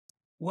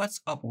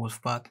What's up,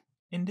 WolfPack?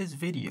 In this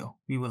video,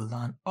 we will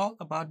learn all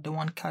about the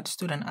OneCard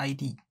Student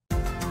ID.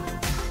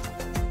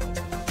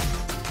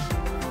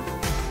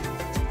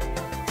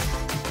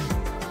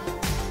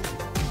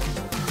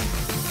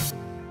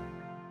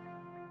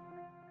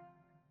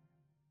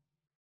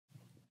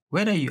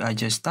 Whether you are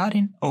just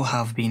starting or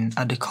have been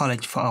at the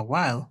college for a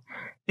while,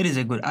 it is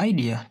a good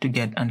idea to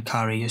get and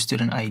carry your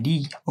student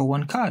ID or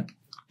OneCard.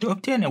 To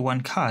obtain a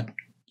OneCard,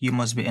 you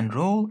must be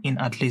enrolled in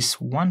at least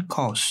one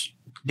course,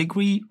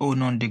 degree or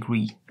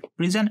non-degree.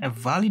 Present a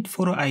valid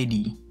photo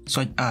ID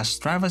such as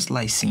driver's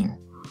license,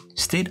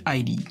 state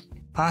ID,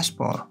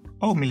 passport,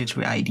 or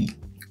military ID.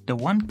 The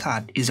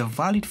OneCard is a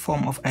valid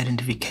form of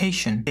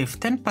identification.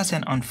 Save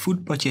 10% on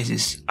food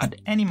purchases at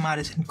any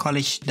Madison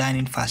College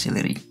dining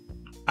facility.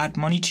 Add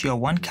money to your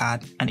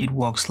OneCard and it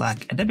works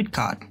like a debit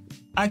card.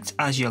 Acts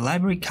as your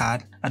library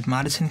card at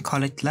Madison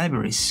College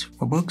libraries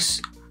for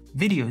books,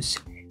 videos,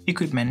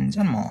 equipment,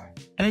 and more.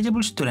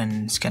 Eligible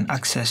students can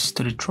access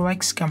to the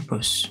TROX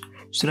campus,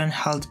 Student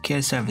Health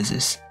Care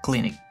Services,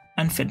 Clinic,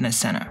 and Fitness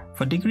Center.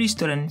 For degree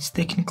students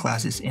taking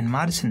classes in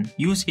Madison,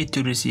 use it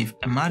to receive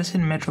a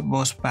Madison Metro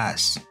Bus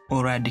Pass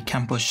or ride the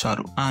campus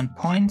shuttle. Earn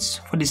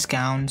points for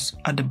discounts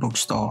at the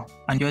bookstore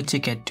and your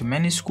ticket to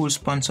many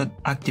school-sponsored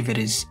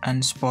activities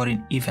and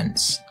sporting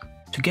events.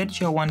 To get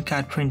your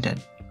OneCard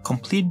printed,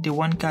 complete the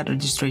OneCard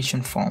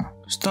registration form.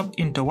 Stop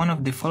into one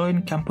of the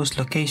following campus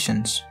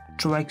locations: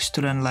 TROX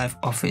Student Life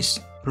Office,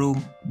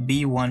 Room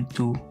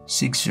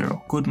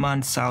B1260,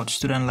 Goodman South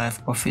Student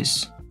Life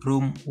Office,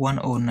 Room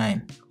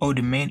 109, or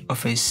the main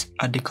office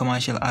at the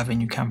Commercial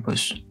Avenue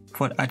Campus,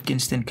 Fort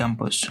Atkinson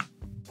Campus,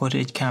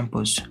 Portage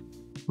Campus,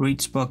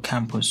 Reedsburg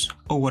Campus,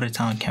 or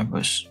Watertown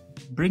Campus.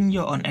 Bring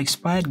your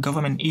unexpired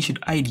government-issued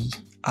ID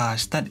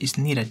as that is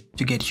needed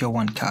to get your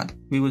OneCard.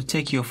 We will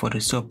take your photo,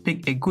 so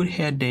pick a good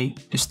hair day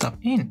to stop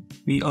in.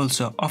 We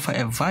also offer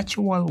a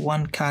virtual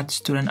OneCard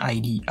Student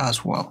ID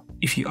as well.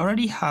 If you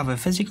already have a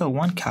physical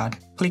OneCard,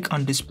 click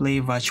on Display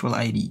Virtual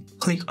ID.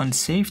 Click on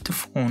Save to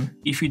Phone.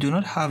 If you do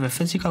not have a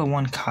physical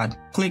OneCard,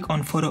 click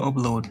on Photo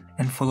Upload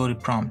and follow the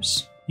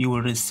prompts. You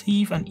will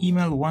receive an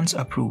email once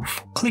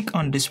approved. Click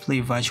on Display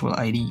Virtual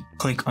ID.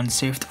 Click on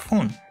Save to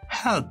Phone.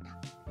 Help!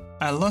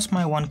 I lost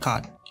my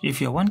OneCard. If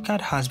your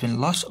OneCard has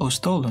been lost or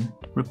stolen,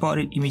 report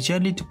it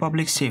immediately to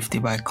public safety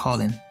by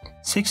calling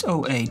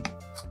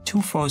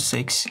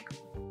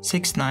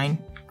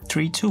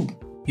 608-246-6932.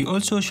 You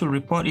also should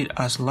report it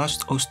as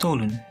lost or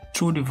stolen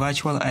through the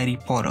virtual ID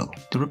portal.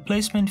 The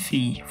replacement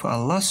fee for a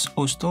lost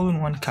or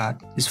stolen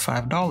OneCard is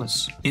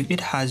 $5. If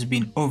it has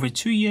been over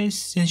 2 years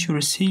since you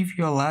received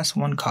your last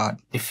OneCard,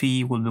 the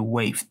fee will be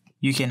waived.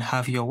 You can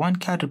have your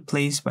OneCard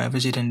replaced by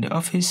visiting the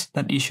office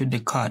that issued the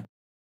card.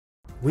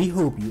 We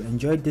hope you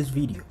enjoyed this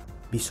video.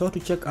 Be sure to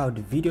check out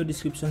the video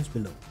descriptions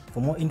below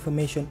for more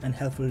information and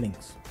helpful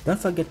links. Don't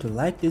forget to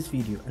like this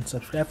video and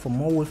subscribe for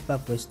more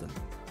WolfPack wisdom.